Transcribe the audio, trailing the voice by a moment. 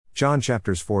John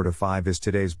chapters 4 to 5 is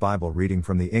today's Bible reading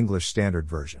from the English Standard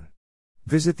Version.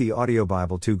 Visit the Audio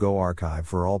Bible to Go archive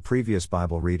for all previous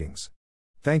Bible readings.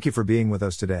 Thank you for being with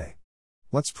us today.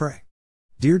 Let's pray.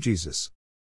 Dear Jesus,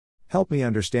 help me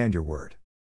understand your word.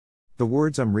 The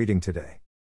words I'm reading today.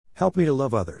 Help me to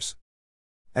love others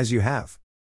as you have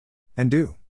and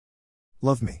do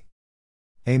love me.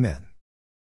 Amen.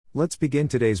 Let's begin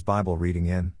today's Bible reading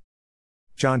in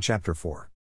John chapter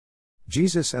 4.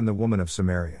 Jesus and the Woman of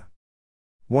Samaria.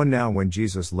 1 Now when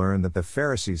Jesus learned that the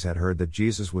Pharisees had heard that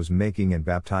Jesus was making and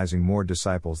baptizing more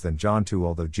disciples than John 2,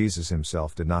 although Jesus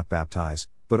himself did not baptize,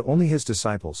 but only his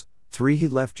disciples. 3 He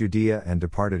left Judea and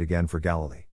departed again for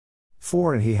Galilee.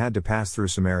 4 And he had to pass through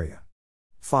Samaria.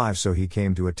 5 So he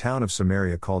came to a town of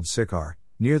Samaria called Sychar,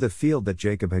 near the field that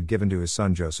Jacob had given to his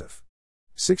son Joseph.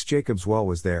 6 Jacob's well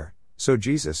was there, so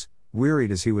Jesus,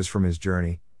 wearied as he was from his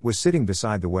journey, was sitting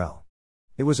beside the well.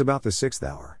 It was about the 6th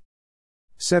hour.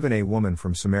 7 A woman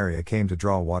from Samaria came to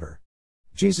draw water.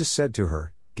 Jesus said to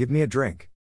her, "Give me a drink."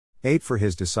 8 For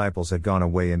his disciples had gone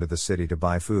away into the city to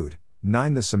buy food.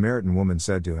 9 The Samaritan woman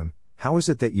said to him, "How is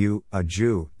it that you, a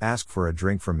Jew, ask for a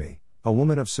drink from me, a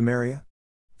woman of Samaria?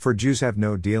 For Jews have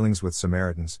no dealings with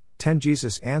Samaritans." 10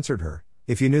 Jesus answered her,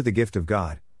 "If you knew the gift of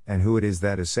God, and who it is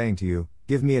that is saying to you,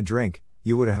 'Give me a drink,'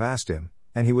 you would have asked him,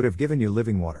 and he would have given you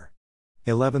living water."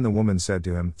 11 The woman said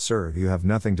to him, "Sir, you have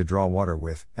nothing to draw water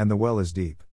with, and the well is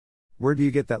deep. Where do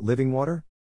you get that living water?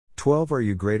 12 Are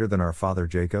you greater than our father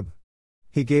Jacob?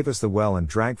 He gave us the well and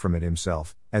drank from it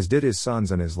himself, as did his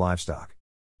sons and his livestock."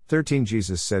 13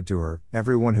 Jesus said to her,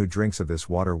 "Everyone who drinks of this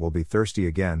water will be thirsty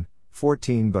again."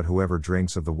 14 But whoever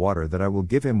drinks of the water that I will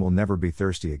give him will never be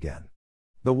thirsty again.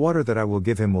 The water that I will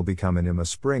give him will become in him a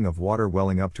spring of water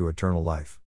welling up to eternal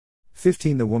life.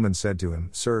 15 The woman said to him,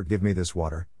 "Sir, give me this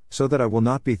water, so that I will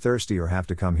not be thirsty or have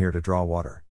to come here to draw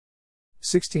water."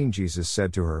 16 Jesus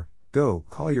said to her, "Go,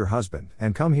 call your husband,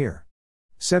 and come here."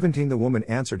 17 The woman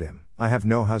answered him, "I have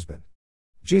no husband."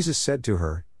 Jesus said to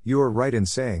her, "You are right in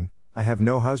saying, 'I have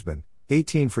no husband.'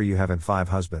 18 For you haven't 5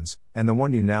 husbands, and the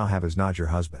one you now have is not your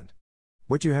husband.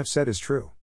 What you have said is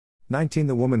true." 19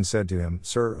 The woman said to him,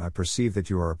 "Sir, I perceive that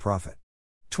you are a prophet.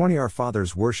 20 Our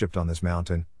fathers worshipped on this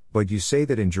mountain, but you say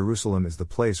that in Jerusalem is the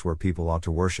place where people ought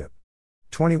to worship."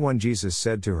 21 Jesus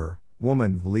said to her,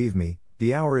 "Woman, believe me,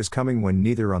 the hour is coming when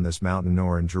neither on this mountain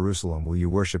nor in Jerusalem will you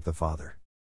worship the Father."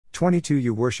 22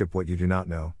 You worship what you do not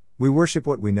know, we worship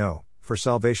what we know, for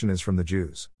salvation is from the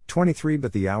Jews. 23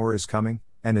 But the hour is coming,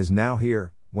 and is now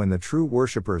here, when the true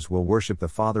worshippers will worship the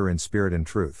Father in spirit and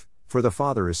truth, for the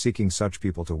Father is seeking such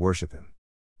people to worship him.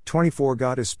 24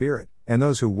 God is spirit, and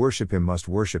those who worship him must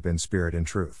worship in spirit and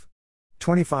truth.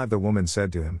 25 The woman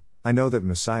said to him, "I know that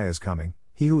Messiah is coming,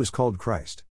 he who is called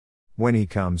Christ. When he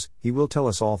comes, he will tell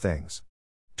us all things."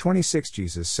 26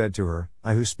 Jesus said to her,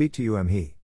 "I who speak to you am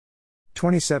he."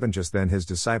 27 Just then his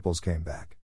disciples came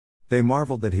back. They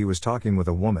marveled that he was talking with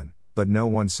a woman, but no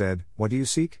one said, "What do you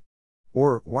seek?"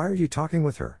 or "Why are you talking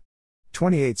with her?"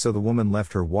 28 So the woman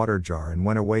left her water jar and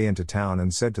went away into town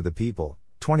and said to the people,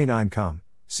 29 Come,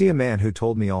 see a man who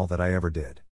told me all that I ever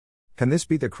did. Can this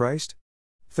be the Christ?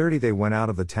 30 They went out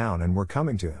of the town and were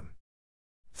coming to him.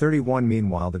 31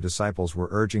 Meanwhile the disciples were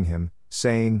urging him,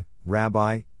 saying,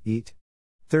 "Rabbi, eat."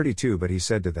 32 But he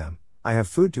said to them, "I have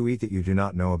food to eat that you do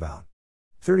not know about."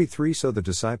 33 So the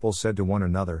disciples said to one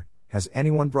another, "Has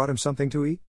anyone brought him something to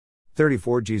eat?"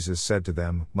 34 Jesus said to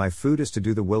them, "My food is to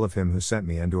do the will of him who sent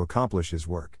me and to accomplish his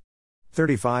work."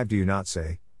 35 Do you not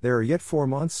say, "There are yet 4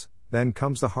 months, then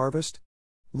comes the harvest"?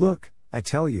 Look, I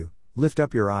tell you, lift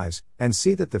up your eyes, and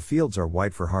see that the fields are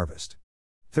white for harvest.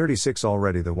 36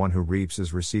 Already the one who reaps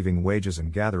is receiving wages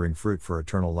and gathering fruit for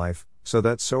eternal life, so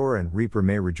that sower and reaper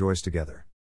may rejoice together.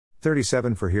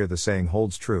 37 For here the saying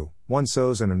holds true, one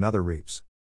sows and another reaps.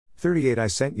 38 I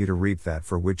sent you to reap that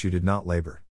for which you did not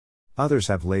labor. Others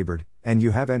have labored, and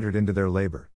you have entered into their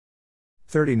labor.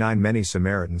 39 Many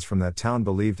Samaritans from that town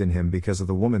believed in him because of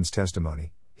the woman's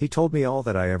testimony, "He told me all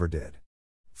that I ever did."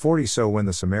 40 So when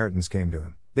the Samaritans came to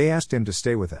him, they asked him to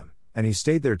stay with them, and he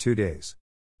stayed there 2 days.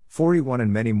 41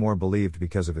 And many more believed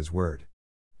because of his word.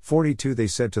 42 They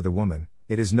said to the woman,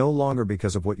 "It is no longer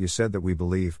because of what you said that we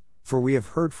believe, for we have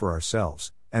heard for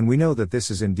ourselves, and we know that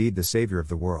this is indeed the Savior of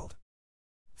the world."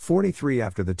 43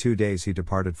 After the 2 days he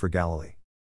departed for Galilee.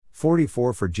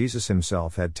 44 For Jesus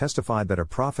himself had testified that a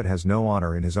prophet has no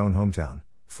honor in his own hometown.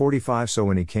 45 So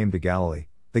when he came to Galilee,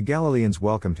 the Galileans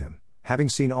welcomed him, having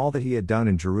seen all that he had done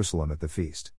in Jerusalem at the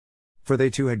feast. For they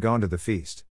too had gone to the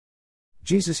feast.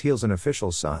 Jesus heals an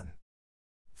official's son.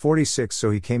 46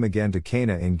 So he came again to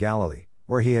Cana in Galilee,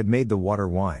 where he had made the water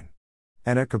wine.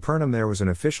 And at Capernaum there was an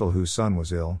official whose son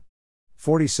was ill.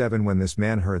 47 When this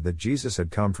man heard that Jesus had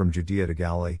come from Judea to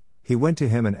Galilee, he went to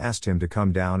him and asked him to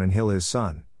come down and heal his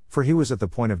son, for he was at the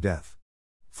point of death.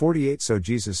 48 So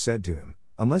Jesus said to him,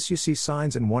 "Unless you see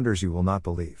signs and wonders you will not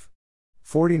believe."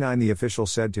 49 The official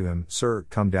said to him, "Sir,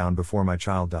 come down before my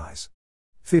child dies."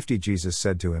 50 Jesus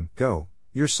said to him, "Go,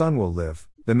 your son will live."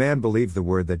 The man believed the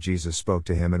word that Jesus spoke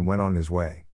to him and went on his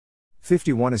way.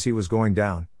 51 As he was going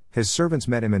down, his servants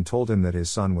met him and told him that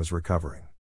his son was recovering.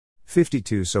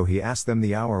 52 So he asked them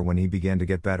the hour when he began to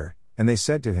get better, and they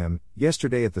said to him,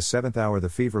 "Yesterday at the 7th hour the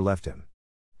fever left him."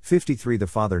 53 The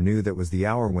father knew that was the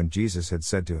hour when Jesus had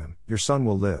said to him, "Your son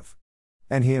will live."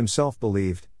 And he himself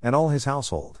believed, and all his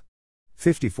household.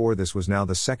 54 This was now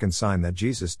the second sign that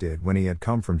Jesus did when he had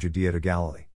come from Judea to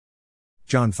Galilee.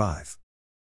 John 5.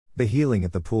 The healing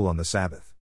at the pool on the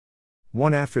Sabbath.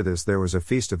 1 After this there was a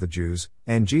feast of the Jews,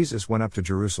 and Jesus went up to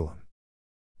Jerusalem.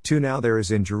 2 Now there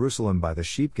is in Jerusalem by the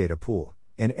sheep gate a pool,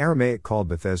 in Aramaic called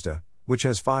Bethesda, which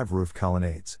has 5 roofed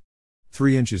colonnades.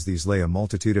 3 inches these lay a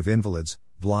multitude of invalids,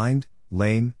 blind,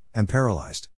 lame, and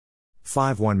paralyzed.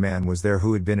 5 One man was there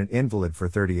who had been an invalid for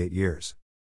 38 years.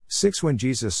 6 When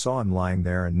Jesus saw him lying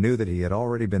there and knew that he had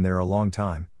already been there a long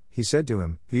time, he said to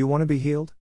him, "Do you want to be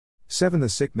healed?" 7 The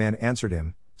sick man answered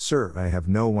him, "Sir, I have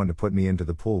no one to put me into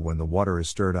the pool when the water is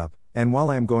stirred up, and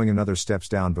while I am going another steps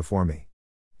down before me."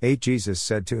 8 Jesus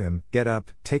said to him, "Get up,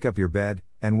 take up your bed,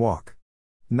 and walk."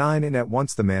 9 And at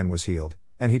once the man was healed,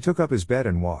 and he took up his bed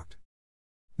and walked.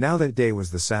 Now that day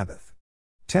was the Sabbath.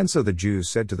 10 So the Jews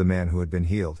said to the man who had been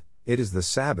healed, "It is the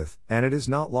Sabbath, and it is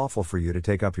not lawful for you to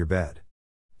take up your bed."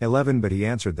 11 But he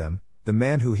answered them, "The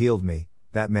man who healed me,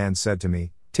 that man said to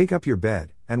me, 'Take up your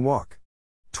bed, and walk.'"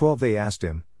 12 They asked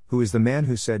him, "Who is the man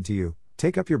who said to you,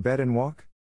 'Take up your bed and walk'?"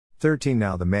 13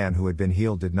 Now the man who had been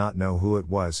healed did not know who it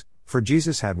was, for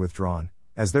Jesus had withdrawn,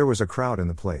 as there was a crowd in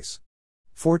the place.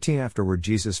 14 Afterward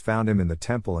Jesus found him in the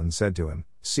temple and said to him,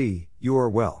 "See, you are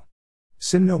well.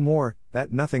 Sin no more,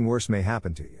 that nothing worse may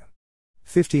happen to you."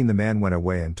 15 The man went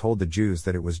away and told the Jews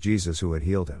that it was Jesus who had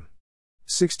healed him.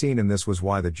 16 And this was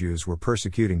why the Jews were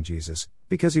persecuting Jesus,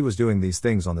 because he was doing these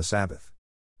things on the Sabbath.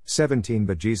 17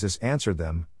 But Jesus answered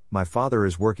them, "My Father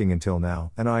is working until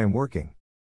now, and I am working."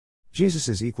 Jesus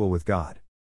is equal with God.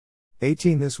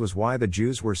 18 This was why the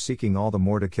Jews were seeking all the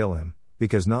more to kill him,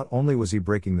 because not only was he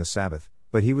breaking the Sabbath,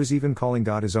 but he was even calling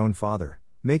God his own Father,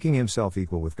 making himself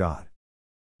equal with God.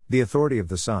 The authority of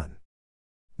the Son.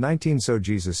 19 So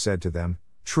Jesus said to them,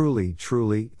 "Truly,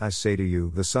 truly, I say to you,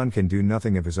 the Son can do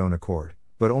nothing of his own accord,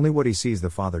 but only what he sees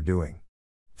the Father doing.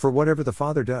 For whatever the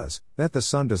Father does, that the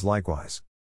Son does likewise.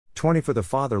 20 For the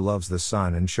Father loves the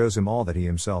Son and shows him all that he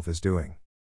himself is doing.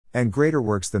 And greater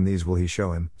works than these will he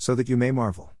show him, so that you may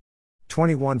marvel.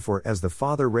 21 For as the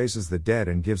Father raises the dead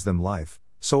and gives them life,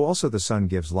 so also the Son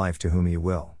gives life to whom he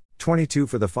will. 22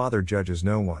 For the Father judges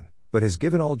no one, but has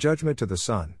given all judgment to the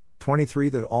Son. 23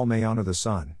 That all may honor the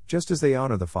Son, just as they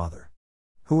honor the Father.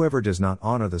 Whoever does not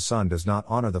honor the Son does not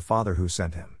honor the Father who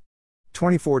sent him.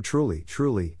 24 Truly,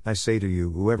 truly, I say to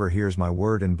you, whoever hears my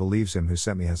word and believes him who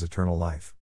sent me has eternal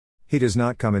life. He does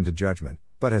not come into judgment,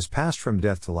 but has passed from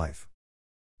death to life.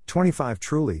 25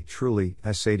 Truly, truly,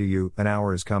 I say to you, an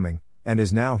hour is coming, and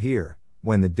is now here,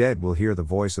 when the dead will hear the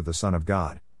voice of the Son of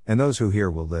God, and those who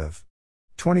hear will live.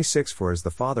 26 For as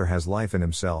the Father has life in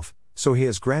himself, so he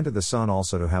has granted the Son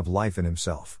also to have life in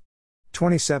himself.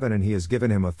 27 And he has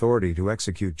given him authority to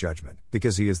execute judgment,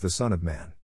 because he is the Son of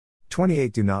Man.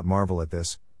 28 Do not marvel at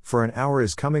this, for an hour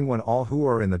is coming when all who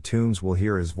are in the tombs will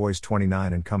hear his voice.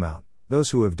 29 And come out,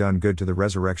 those who have done good to the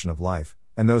resurrection of life,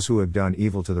 and those who have done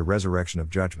evil to the resurrection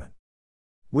of judgment.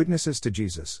 Witnesses to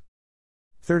Jesus.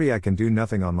 30 I can do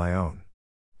nothing on my own.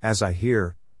 As I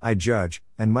hear, I judge,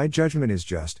 and my judgment is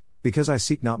just, because I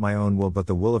seek not my own will but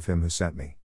the will of him who sent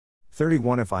me.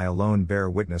 31 If I alone bear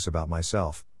witness about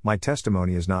myself, my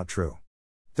testimony is not true.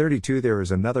 32 There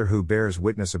is another who bears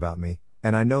witness about me,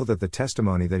 and I know that the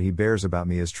testimony that he bears about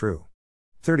me is true.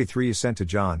 33 Is sent to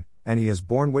John, and he has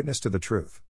borne witness to the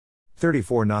truth.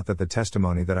 34 Not that the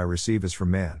testimony that I receive is from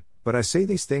man, but I say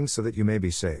these things so that you may be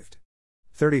saved.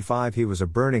 35 He was a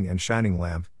burning and shining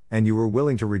lamp, and you were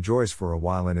willing to rejoice for a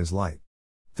while in his light.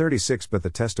 36 But the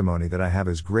testimony that I have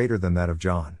is greater than that of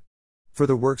John. For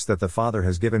the works that the Father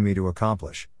has given me to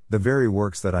accomplish, the very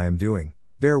works that I am doing,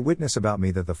 bear witness about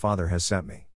me that the Father has sent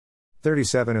me.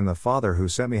 37 And the Father who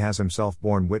sent me has himself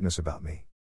borne witness about me.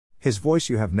 His voice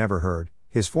you have never heard,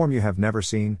 his form you have never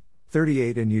seen.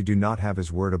 38 And you do not have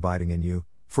his word abiding in you,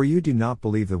 for you do not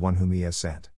believe the one whom he has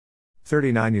sent.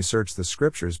 39 You search the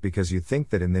Scriptures because you think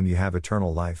that in them you have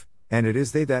eternal life, and it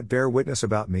is they that bear witness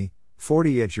about me.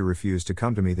 40 Yet you refuse to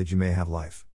come to me that you may have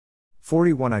life.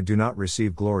 41 I do not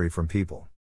receive glory from people.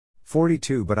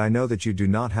 42 But I know that you do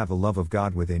not have the love of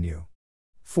God within you.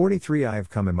 43 I have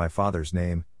come in my Father's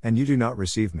name, and you do not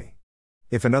receive me.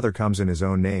 If another comes in his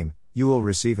own name, you will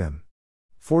receive him.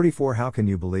 44 How can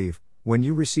you believe, when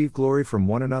you receive glory from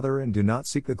one another and do not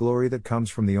seek the glory that comes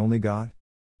from the only God?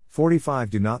 45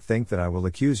 Do not think that I will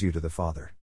accuse you to the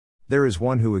Father. There is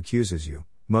one who accuses you,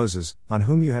 Moses, on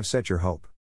whom you have set your hope.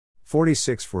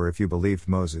 46 For if you believed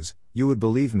Moses, you would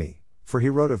believe me, for he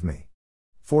wrote of me.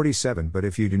 47 But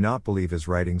if you do not believe his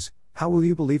writings, how will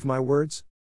you believe my words?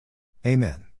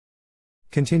 Amen.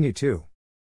 Continue to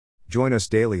join us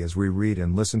daily as we read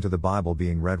and listen to the Bible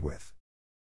being read with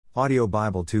Audio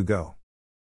Bible to Go.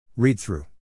 Read through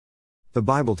the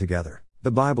Bible together.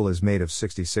 The Bible is made of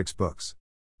 66 books.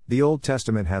 The Old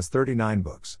Testament has 39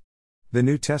 books. The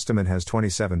New Testament has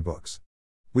 27 books.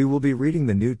 We will be reading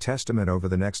the New Testament over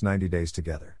the next 90 days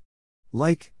together.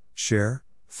 Like, share,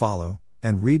 follow,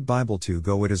 and read Bible to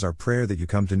Go. It is our prayer that you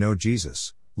come to know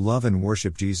Jesus, love and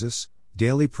worship Jesus,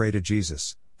 daily pray to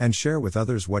Jesus, and share with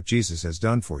others what Jesus has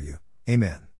done for you.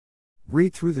 Amen.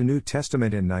 Read through the New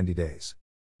Testament in 90 days.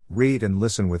 Read and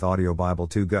listen with Audio Bible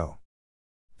to Go.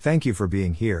 Thank you for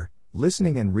being here,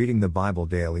 listening and reading the Bible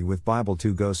daily with Bible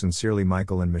to Go. Sincerely,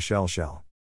 Michael and Michelle Shell.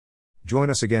 Join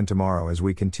us again tomorrow as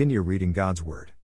we continue reading God's Word.